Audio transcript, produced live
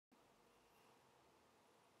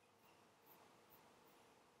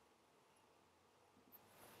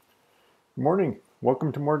Good morning.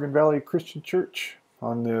 Welcome to Morgan Valley Christian Church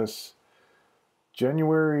on this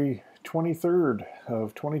January 23rd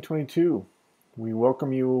of 2022. We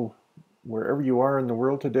welcome you wherever you are in the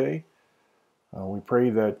world today. We pray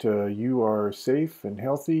that you are safe and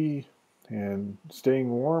healthy and staying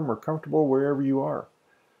warm or comfortable wherever you are.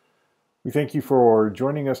 We thank you for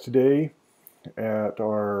joining us today at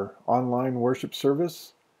our online worship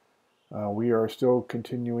service. We are still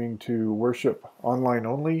continuing to worship online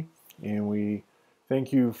only, and we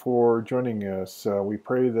thank you for joining us. We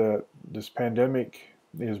pray that this pandemic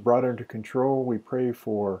is brought under control. We pray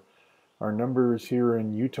for our numbers here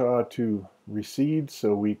in Utah to recede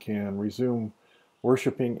so we can resume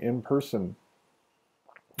worshiping in person.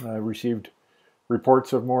 I received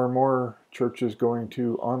reports of more and more churches going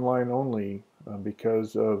to online only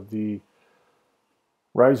because of the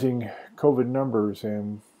rising COVID numbers,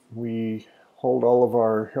 and we hold all of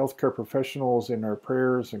our healthcare professionals in our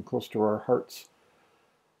prayers and close to our hearts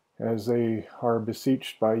as they are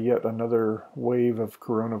besieged by yet another wave of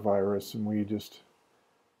coronavirus. And we just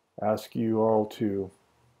ask you all to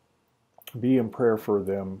be in prayer for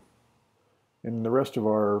them and the rest of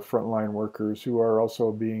our frontline workers who are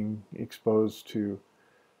also being exposed to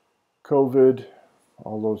COVID,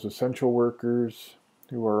 all those essential workers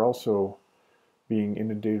who are also being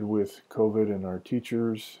inundated with COVID, and our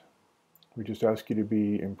teachers. We just ask you to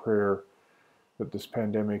be in prayer that this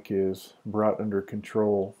pandemic is brought under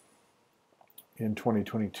control in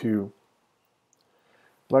 2022.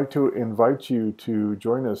 I'd like to invite you to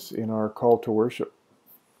join us in our call to worship.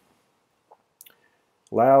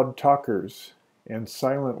 Loud talkers and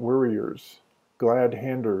silent worriers, glad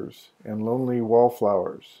handers and lonely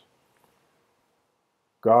wallflowers.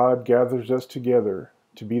 God gathers us together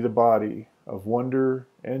to be the body of wonder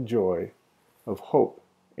and joy, of hope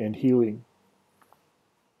and healing.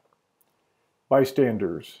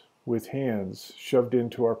 Bystanders with hands shoved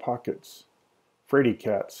into our pockets, fraidy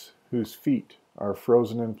cats whose feet are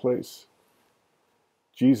frozen in place.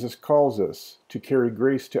 Jesus calls us to carry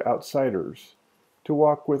grace to outsiders, to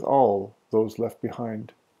walk with all those left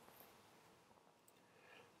behind.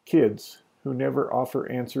 Kids who never offer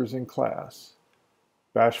answers in class,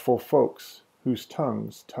 bashful folks whose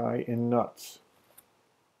tongues tie in knots.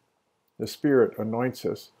 The Spirit anoints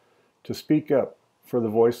us to speak up for the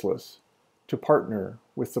voiceless, to partner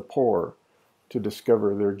with the poor to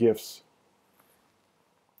discover their gifts.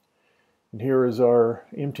 And here is our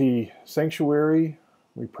empty sanctuary.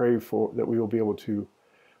 We pray for that we will be able to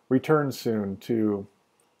return soon to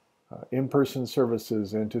in-person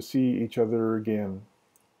services and to see each other again.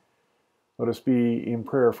 Let us be in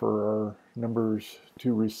prayer for our numbers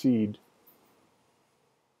to recede.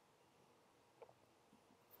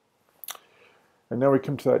 And now we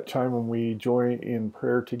come to that time when we join in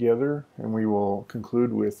prayer together, and we will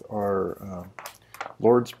conclude with our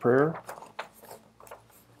Lord's Prayer.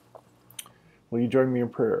 Will you join me in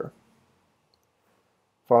prayer?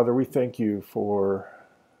 Father, we thank you for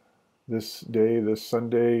this day, this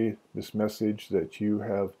Sunday, this message that you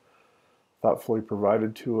have thoughtfully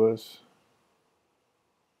provided to us.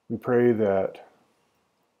 We pray that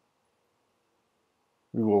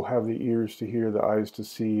we will have the ears to hear, the eyes to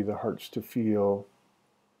see, the hearts to feel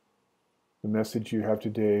the message you have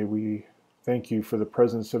today. We thank you for the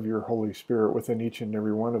presence of your Holy Spirit within each and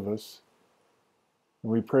every one of us.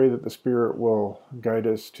 And we pray that the Spirit will guide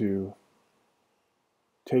us to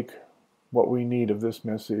take what we need of this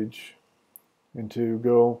message and to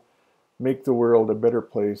go make the world a better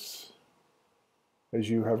place as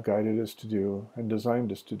you have guided us to do and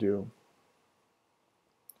designed us to do.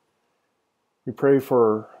 We pray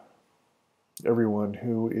for everyone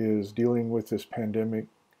who is dealing with this pandemic.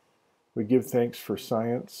 We give thanks for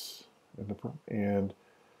science and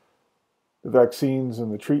the vaccines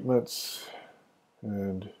and the treatments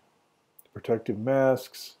and protective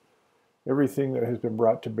masks, everything that has been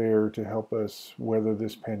brought to bear to help us weather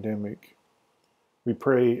this pandemic. We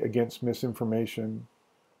pray against misinformation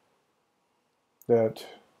that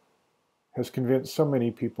has convinced so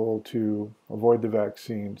many people to avoid the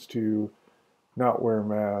vaccines, to not wear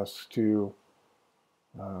masks, to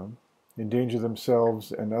endanger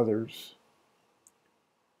themselves and others.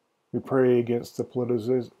 We pray against the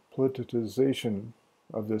politicization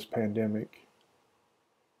of this pandemic.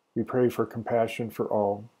 We pray for compassion for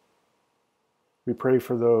all. We pray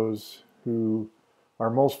for those who are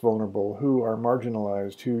most vulnerable, who are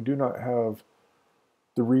marginalized, who do not have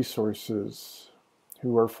the resources,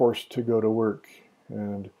 who are forced to go to work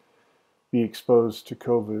and be exposed to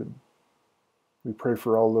COVID. We pray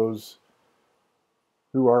for all those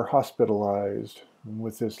who are hospitalized. And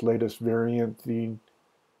with this latest variant, the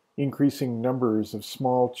increasing numbers of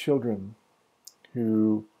small children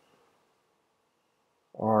who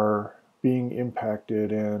are being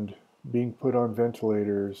impacted and being put on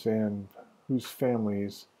ventilators and whose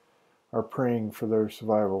families are praying for their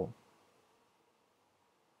survival.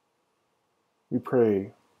 We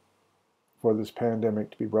pray for this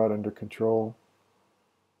pandemic to be brought under control.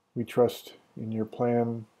 We trust in your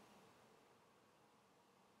plan.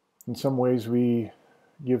 In some ways, we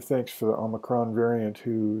give thanks for the Omicron variant,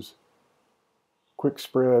 whose quick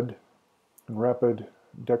spread and rapid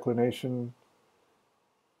declination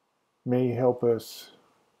may help us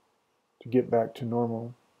to get back to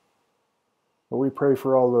normal. But we pray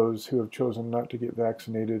for all those who have chosen not to get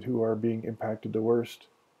vaccinated, who are being impacted the worst.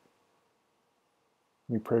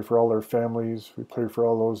 We pray for all their families. We pray for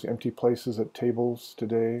all those empty places at tables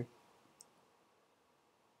today.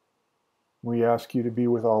 We ask you to be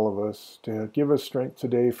with all of us, to give us strength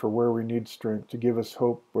today for where we need strength, to give us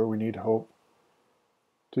hope where we need hope,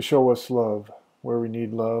 to show us love where we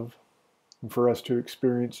need love, and for us to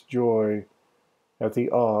experience joy at the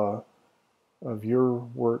awe of your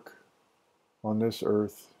work on this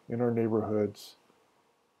earth, in our neighborhoods,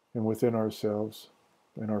 and within ourselves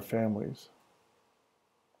and our families.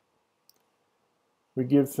 We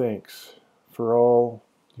give thanks for all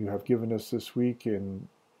you have given us this week and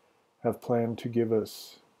have planned to give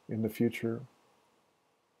us in the future.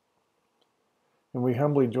 And we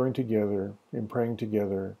humbly join together in praying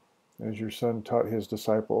together as your Son taught his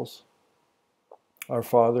disciples. Our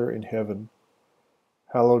Father in heaven,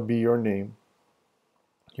 hallowed be your name.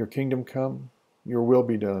 Your kingdom come, your will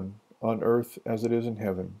be done, on earth as it is in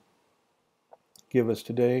heaven. Give us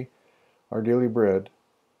today our daily bread.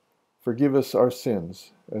 Forgive us our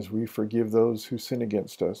sins, as we forgive those who sin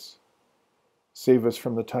against us. Save us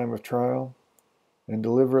from the time of trial, and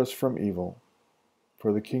deliver us from evil.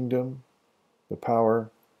 For the kingdom, the power,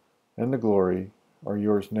 and the glory are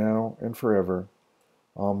yours now and forever.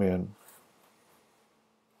 Amen.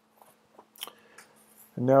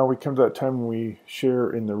 And now we come to that time when we share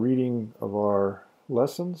in the reading of our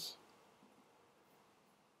lessons.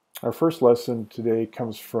 Our first lesson today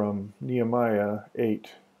comes from Nehemiah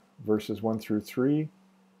 8, verses 1 through 3,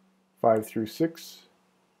 5 through 6,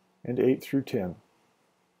 and 8 through 10.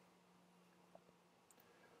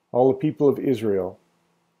 All the people of Israel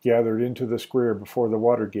gathered into the square before the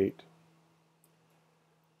water gate.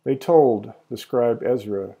 They told the scribe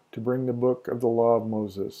Ezra to bring the book of the law of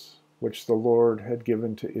Moses, which the Lord had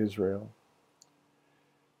given to Israel.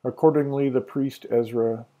 Accordingly, the priest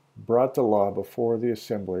Ezra brought the law before the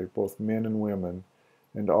assembly, both men and women,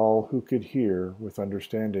 and all who could hear with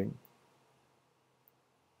understanding.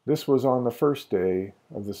 This was on the first day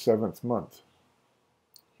of the 7th month.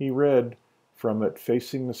 He read from it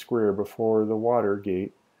facing the square before the water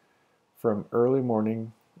gate from early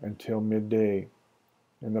morning until midday,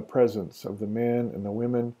 in the presence of the men and the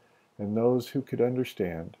women and those who could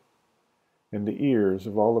understand. And the ears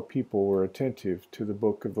of all the people were attentive to the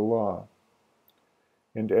book of the law.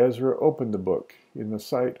 And Ezra opened the book in the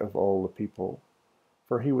sight of all the people,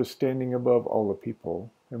 for he was standing above all the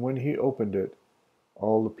people, and when he opened it,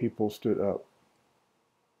 all the people stood up.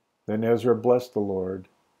 Then Ezra blessed the Lord,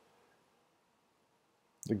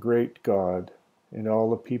 the great God, and all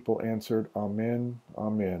the people answered, Amen,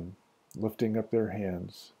 Amen, lifting up their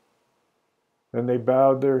hands. Then they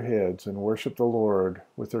bowed their heads and worshipped the Lord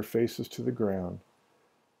with their faces to the ground.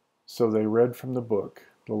 So they read from the book,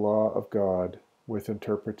 the law of God, with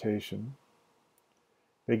interpretation.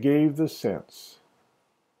 They gave the sense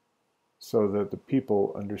so that the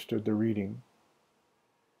people understood the reading.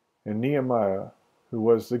 And Nehemiah, who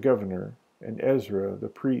was the governor, and Ezra, the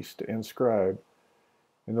priest and scribe,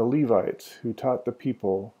 and the Levites who taught the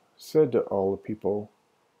people, said to all the people,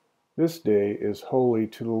 This day is holy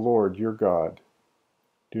to the Lord your God.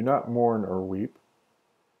 Do not mourn or weep.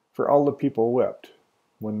 For all the people wept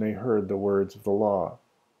when they heard the words of the law.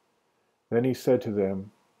 Then he said to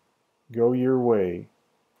them, Go your way,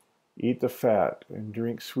 eat the fat, and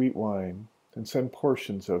drink sweet wine, and send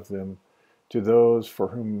portions of them to those for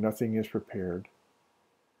whom nothing is prepared.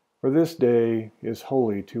 For this day is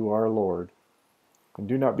holy to our Lord. And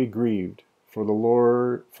do not be grieved, for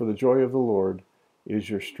the joy of the Lord is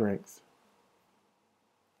your strength.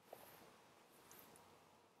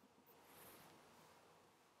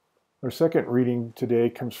 Our second reading today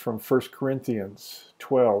comes from 1 Corinthians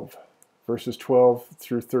 12, verses 12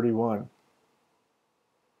 through 31.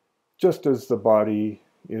 Just as the body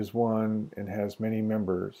is one and has many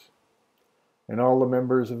members, and all the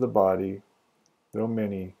members of the body, though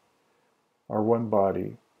many, are one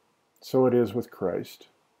body, so it is with Christ.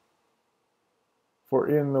 For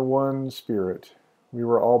in the one Spirit we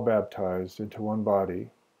were all baptized into one body,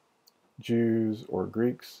 Jews or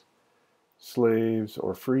Greeks, slaves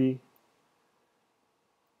or free,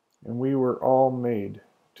 and we were all made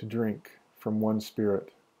to drink from one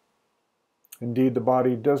Spirit. Indeed, the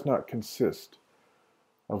body does not consist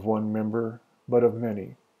of one member, but of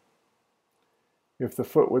many. If the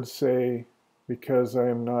foot would say, "Because I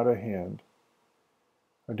am not a hand,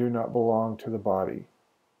 I do not belong to the body,"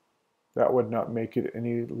 that would not make it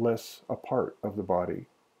any less a part of the body.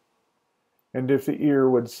 And if the ear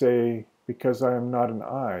would say, "Because I am not an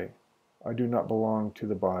eye, I do not belong to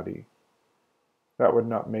the body," that would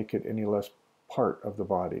not make it any less part of the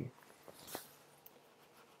body.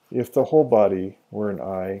 If the whole body were an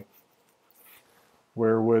eye,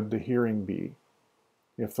 where would the hearing be?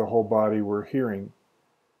 If the whole body were hearing,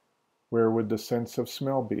 where would the sense of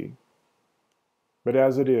smell be? But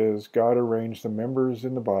as it is, God arranged the members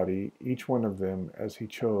in the body, each one of them as he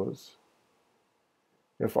chose.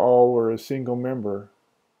 If all were a single member,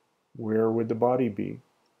 where would the body be?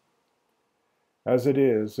 As it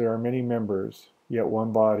is, there are many members, yet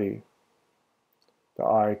one body. The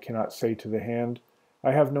eye cannot say to the hand,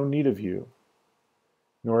 "I have no need of you,"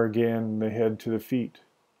 nor again the head to the feet,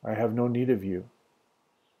 "I have no need of you."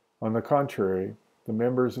 On the contrary, the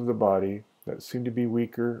members of the body that seem to be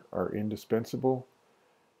weaker are indispensable,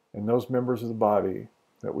 and those members of the body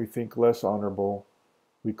that we think less honorable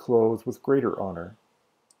we clothe with greater honor,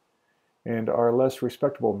 and our less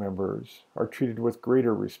respectable members are treated with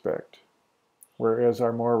greater respect, whereas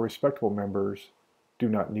our more respectable members do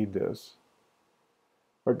not need this.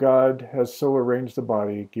 But God has so arranged the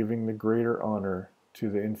body, giving the greater honor to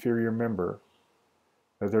the inferior member,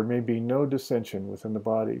 that there may be no dissension within the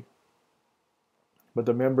body, but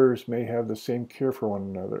the members may have the same care for one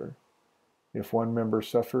another. If one member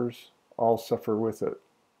suffers, all suffer with it.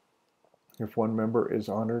 If one member is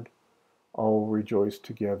honored, all rejoice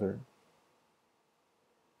together.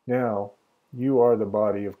 Now, you are the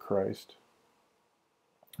body of Christ,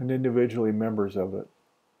 and individually members of it.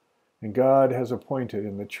 And God has appointed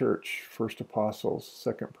in the church first apostles,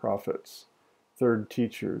 second prophets, third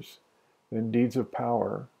teachers, then deeds of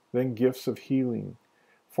power, then gifts of healing,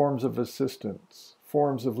 forms of assistance,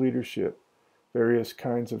 forms of leadership, various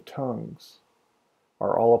kinds of tongues.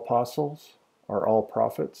 Are all apostles? Are all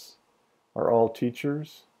prophets? Are all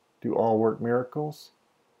teachers? Do all work miracles?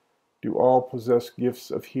 Do all possess gifts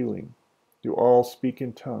of healing? Do all speak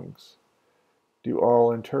in tongues? Do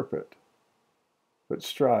all interpret? But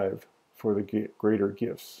strive for the greater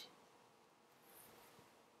gifts.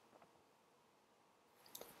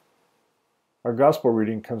 Our gospel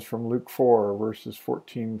reading comes from Luke 4, verses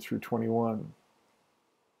 14 through 21.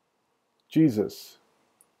 Jesus,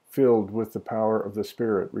 filled with the power of the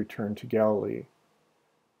Spirit, returned to Galilee,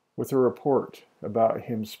 with a report about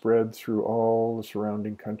him spread through all the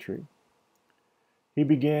surrounding country. He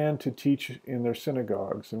began to teach in their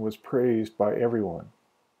synagogues and was praised by everyone.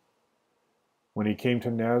 When he came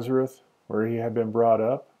to Nazareth, where he had been brought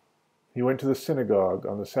up, he went to the synagogue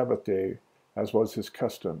on the Sabbath day, as was his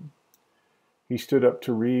custom. He stood up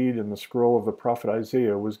to read, and the scroll of the prophet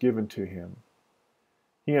Isaiah was given to him.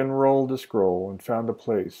 He unrolled the scroll and found the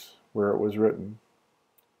place where it was written,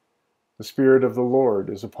 "The Spirit of the Lord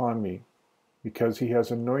is upon me, because he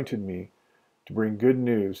has anointed me to bring good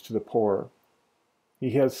news to the poor.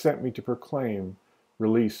 He has sent me to proclaim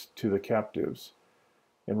release to the captives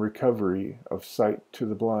and recovery of sight to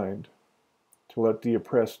the blind, to let the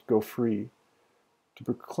oppressed go free, to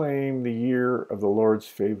proclaim the year of the Lord's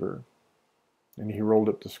favor." And he rolled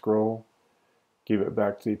up the scroll, gave it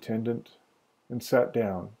back to the attendant, and sat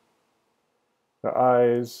down. The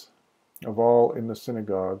eyes of all in the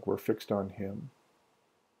synagogue were fixed on him.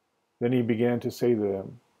 Then he began to say to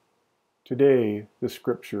them, "Today this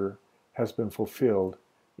scripture has been fulfilled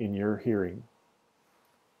in your hearing."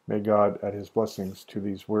 May God add his blessings to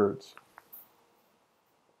these words.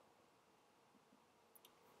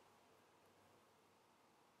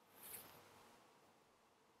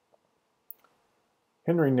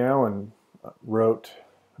 Henry Nouwen wrote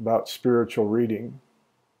about spiritual reading.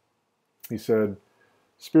 He said,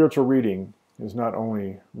 "Spiritual reading is not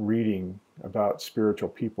only reading about spiritual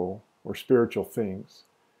people or spiritual things.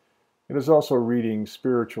 It is also reading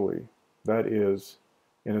spiritually, that is,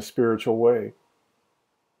 in a spiritual way.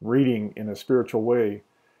 Reading in a spiritual way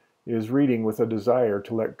is reading with a desire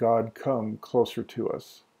to let God come closer to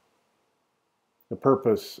us. The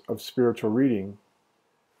purpose of spiritual reading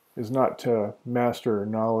is not to master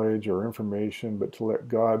knowledge or information, but to let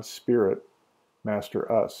God's Spirit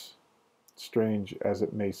master us, strange as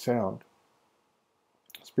it may sound.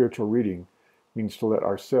 Spiritual reading means to let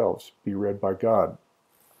ourselves be read by God.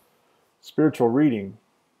 Spiritual reading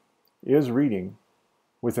is reading,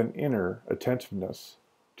 with an inner attentiveness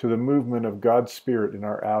to the movement of God's Spirit in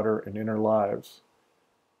our outer and inner lives.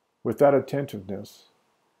 With that attentiveness,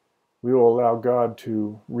 we will allow God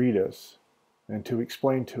to read us and to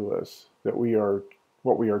explain to us that we are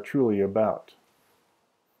what we are truly about.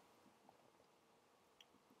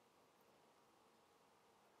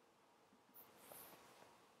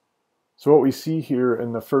 So what we see here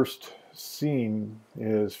in the first scene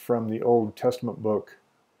is from the Old Testament book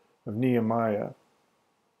of Nehemiah.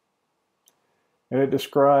 And it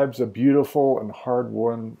describes a beautiful and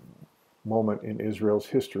hard-won moment in Israel's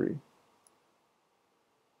history.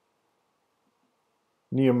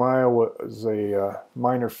 Nehemiah was a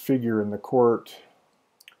minor figure in the court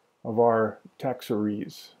of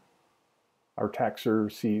Artaxerxes,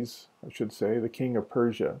 I should say, the king of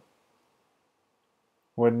Persia.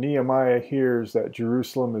 When Nehemiah hears that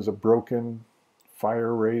Jerusalem is a broken,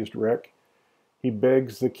 fire-raised wreck, he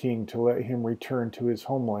begs the king to let him return to his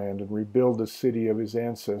homeland and rebuild the city of his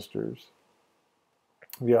ancestors.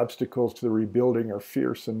 The obstacles to the rebuilding are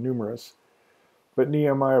fierce and numerous, but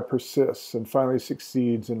Nehemiah persists and finally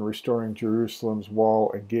succeeds in restoring Jerusalem's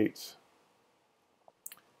wall and gates.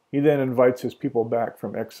 He then invites his people back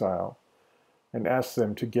from exile and asks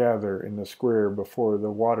them to gather in the square before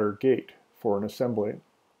the water gate for an assembly.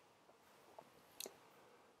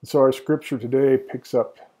 So our scripture today picks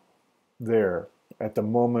up there at the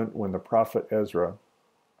moment when the prophet Ezra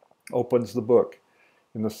opens the book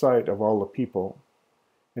in the sight of all the people,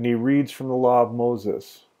 and he reads from the law of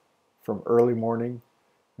Moses from early morning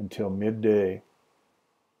until midday.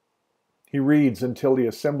 He reads until the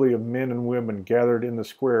assembly of men and women gathered in the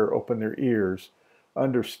square open their ears,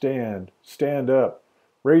 understand, stand up,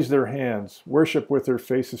 raise their hands, worship with their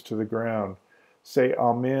faces to the ground, say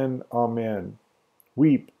Amen, Amen,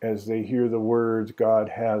 weep as they hear the words God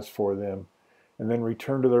has for them, and then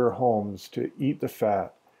return to their homes to eat the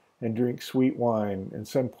fat and drink sweet wine and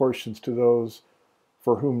send portions to those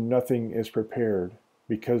for whom nothing is prepared,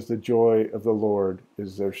 because the joy of the Lord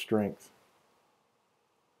is their strength.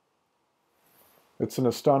 It's an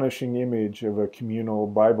astonishing image of a communal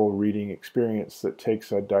Bible reading experience that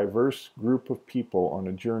takes a diverse group of people on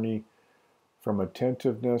a journey from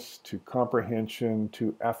attentiveness to comprehension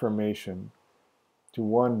to affirmation, to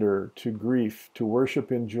wonder, to grief, to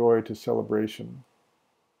worship in joy, to celebration.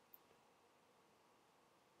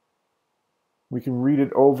 We can read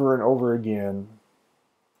it over and over again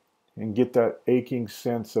and get that aching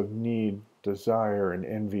sense of need, desire, and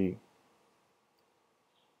envy.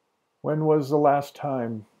 When was the last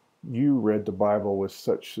time you read the Bible with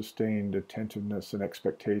such sustained attentiveness and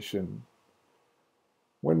expectation?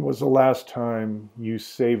 When was the last time you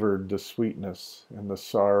savored the sweetness and the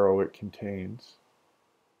sorrow it contains?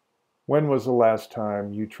 When was the last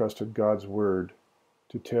time you trusted God's Word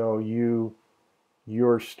to tell you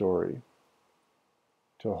your story,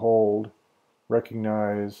 to hold,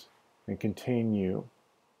 recognize, and contain you,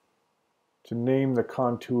 to name the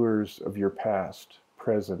contours of your past,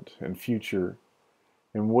 present, and future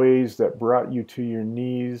in ways that brought you to your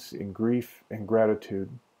knees in grief and gratitude?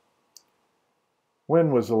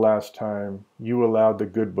 When was the last time you allowed the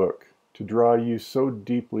good book to draw you so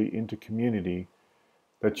deeply into community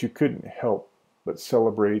that you couldn't help but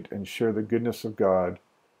celebrate and share the goodness of God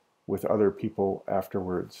with other people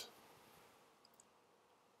afterwards?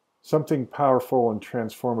 Something powerful and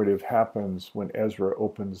transformative happens when Ezra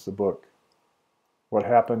opens the book. What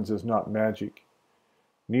happens is not magic.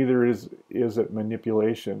 Neither is it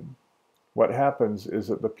manipulation. What happens is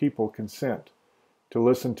that the people consent to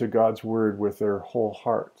listen to God's word with their whole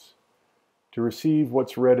hearts, to receive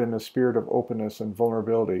what's read in a spirit of openness and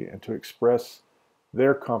vulnerability, and to express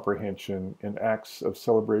their comprehension in acts of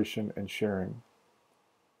celebration and sharing.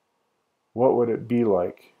 What would it be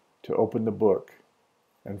like to open the book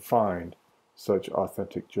and find such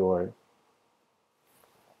authentic joy?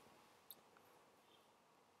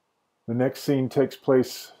 The next scene takes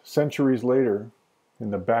place centuries later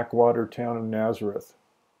in the backwater town of Nazareth.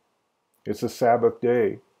 It's a Sabbath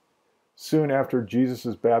day, soon after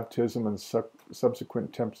Jesus' baptism and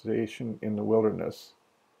subsequent temptation in the wilderness.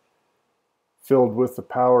 Filled with the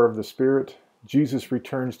power of the Spirit, Jesus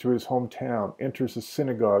returns to his hometown, enters the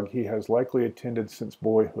synagogue he has likely attended since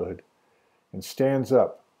boyhood, and stands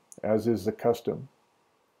up, as is the custom,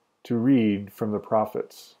 to read from the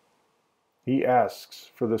prophets. He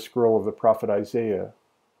asks for the scroll of the prophet Isaiah,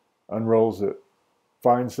 unrolls it,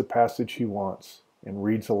 finds the passage he wants, and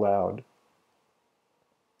reads aloud.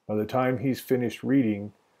 By the time he's finished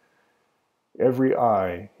reading, every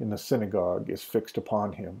eye in the synagogue is fixed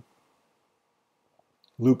upon him.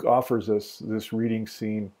 Luke offers us this reading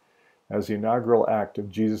scene as the inaugural act of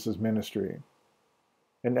Jesus' ministry.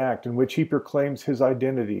 an act in which he proclaims his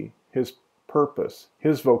identity, his purpose,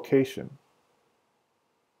 his vocation.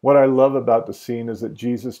 What I love about the scene is that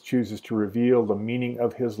Jesus chooses to reveal the meaning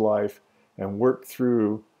of his life and work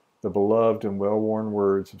through the beloved and well-worn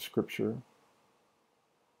words of Scripture.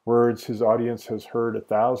 Words his audience has heard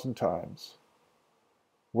 1,000 times.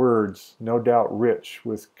 Words, no doubt rich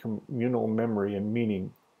with communal memory and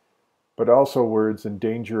meaning, but also words in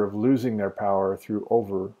danger of losing their power through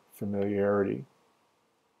over-familiarity.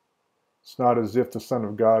 It's not as if the Son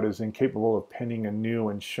of God is incapable of penning a new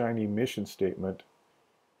and shiny mission statement.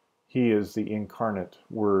 He is the incarnate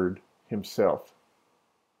Word himself.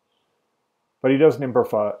 But he doesn't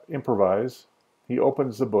improvise. He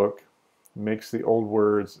opens the book, makes the old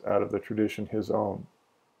words out of the tradition his own.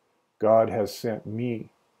 God has sent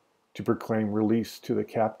me to proclaim release to the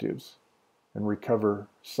captives and recover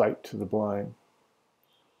sight to the blind,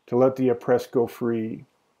 to let the oppressed go free,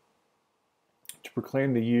 to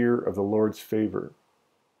proclaim the year of the Lord's favor,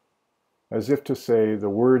 as if to say the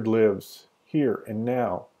word lives here and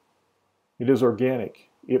now. It is organic,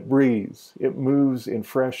 it breathes, it moves in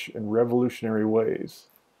fresh and revolutionary ways.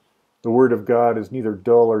 The word of God is neither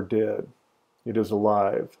dull or dead, it is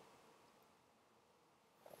alive.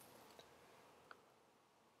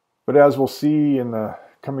 But as we'll see in the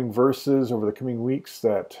coming verses over the coming weeks,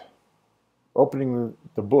 that opening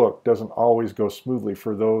the book doesn't always go smoothly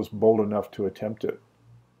for those bold enough to attempt it.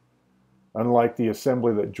 Unlike the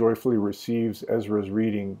assembly that joyfully receives Ezra's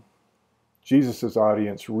reading, Jesus'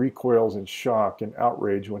 audience recoils in shock and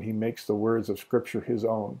outrage when he makes the words of Scripture his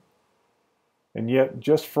own. And yet,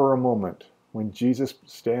 just for a moment, when Jesus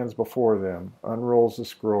stands before them, unrolls the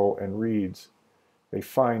scroll, and reads, they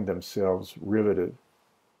find themselves riveted.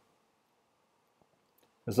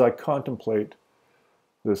 As I contemplate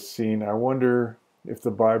this scene, I wonder if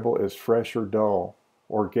the Bible is fresh or dull,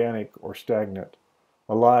 organic or stagnant,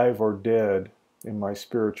 alive or dead in my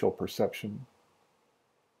spiritual perception.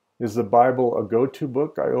 Is the Bible a go-to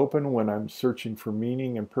book I open when I'm searching for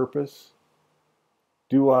meaning and purpose?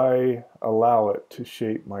 Do I allow it to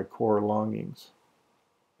shape my core longings?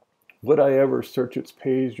 Would I ever search its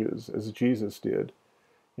pages as Jesus did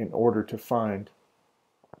in order to find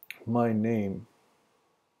my name,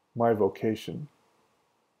 my vocation?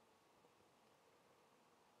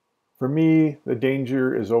 For me, the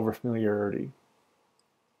danger is overfamiliarity.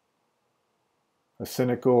 A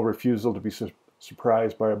cynical refusal to be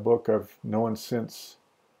surprised by a book I've known since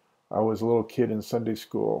I was a little kid in Sunday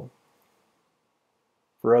school.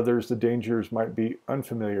 For others, the dangers might be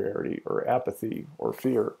unfamiliarity or apathy or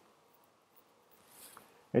fear.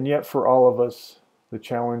 And yet for all of us, the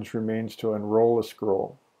challenge remains to unroll a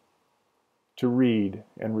scroll, to read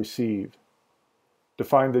and receive, to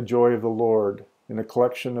find the joy of the Lord in a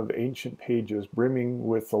collection of ancient pages brimming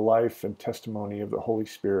with the life and testimony of the Holy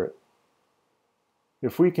Spirit.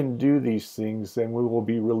 If we can do these things, then we will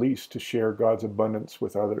be released to share God's abundance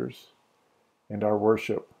with others, and our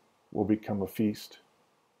worship will become a feast.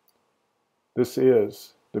 This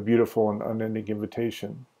is the beautiful and unending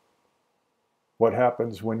invitation. What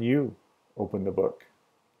happens when you open the book?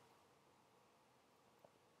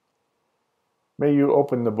 May you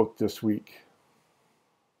open the book this week.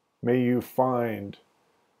 May you find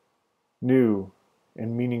new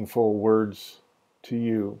and meaningful words to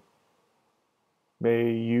you.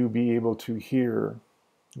 May you be able to hear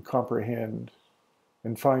and comprehend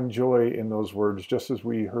and find joy in those words, just as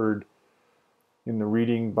we heard in the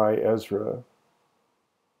reading by Ezra,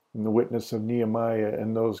 in the witness of Nehemiah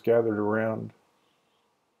and those gathered around.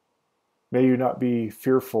 May you not be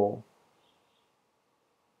fearful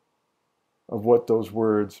of what those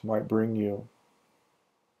words might bring you.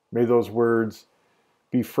 May those words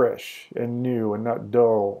be fresh and new and not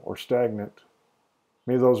dull or stagnant.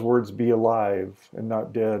 May those words be alive and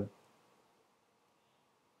not dead.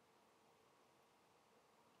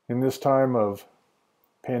 In this time of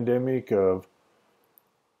pandemic, of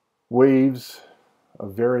waves,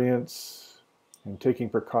 of variants, and taking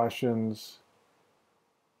precautions,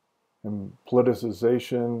 and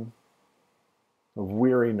politicization, of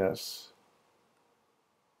weariness,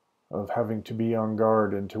 of having to be on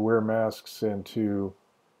guard and to wear masks and to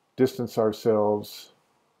distance ourselves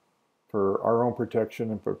for our own protection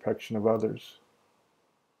and protection of others.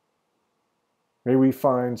 May we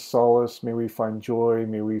find solace, may we find joy,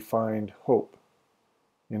 may we find hope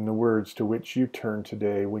in the words to which you turn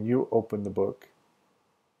today when you open the book.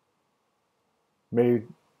 May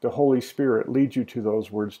the Holy Spirit lead you to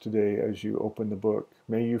those words today as you open the book.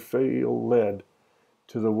 May you feel led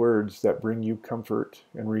to the words that bring you comfort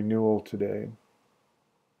and renewal today.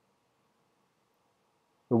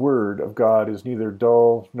 The Word of God is neither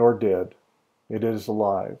dull nor dead. It is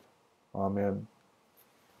alive. Amen.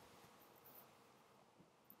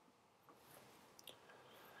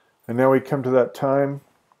 And now we come to that time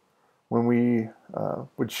when we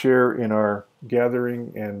would share in our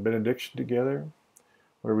gathering and benediction together,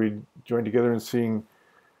 where we join together and sing,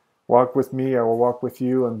 "Walk with me, I will walk with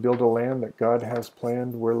you, and build a land that God has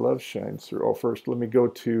planned where love shines through." Oh, first, let me go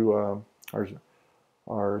to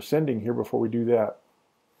our sending here before we do that.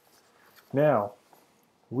 Now,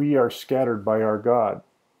 we are scattered by our God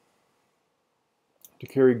to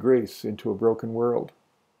carry grace into a broken world.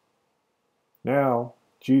 Now,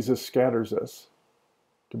 Jesus scatters us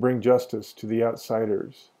to bring justice to the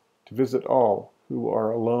outsiders, to visit all who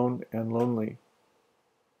are alone and lonely.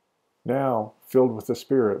 Now, filled with the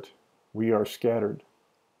Spirit, we are scattered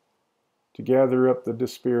to gather up the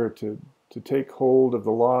dispirited, to take hold of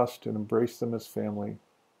the lost and embrace them as family.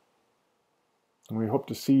 And we hope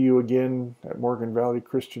to see you again at Morgan Valley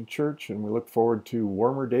Christian Church, and we look forward to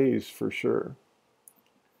warmer days for sure.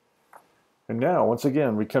 And now, once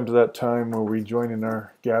again, we come to that time where we join in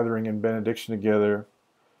our gathering and benediction together.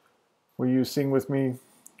 Will you sing with me?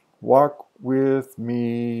 Walk with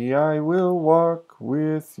me, I will walk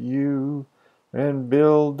with you, and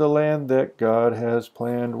build the land that God has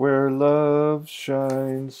planned where love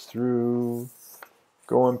shines through.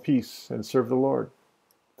 Go in peace and serve the Lord.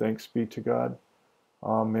 Thanks be to God.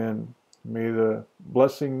 Amen. May the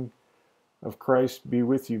blessing of Christ be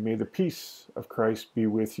with you. May the peace of Christ be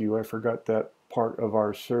with you. I forgot that part of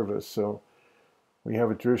our service, so we have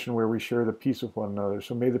a tradition where we share the peace with one another.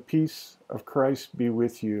 So may the peace of Christ be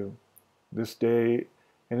with you this day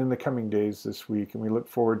and in the coming days this week. And we look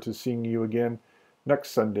forward to seeing you again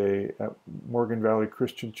next Sunday at Morgan Valley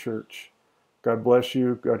Christian Church. God bless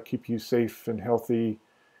you. God keep you safe and healthy,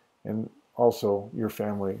 and also your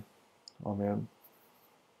family. Amen.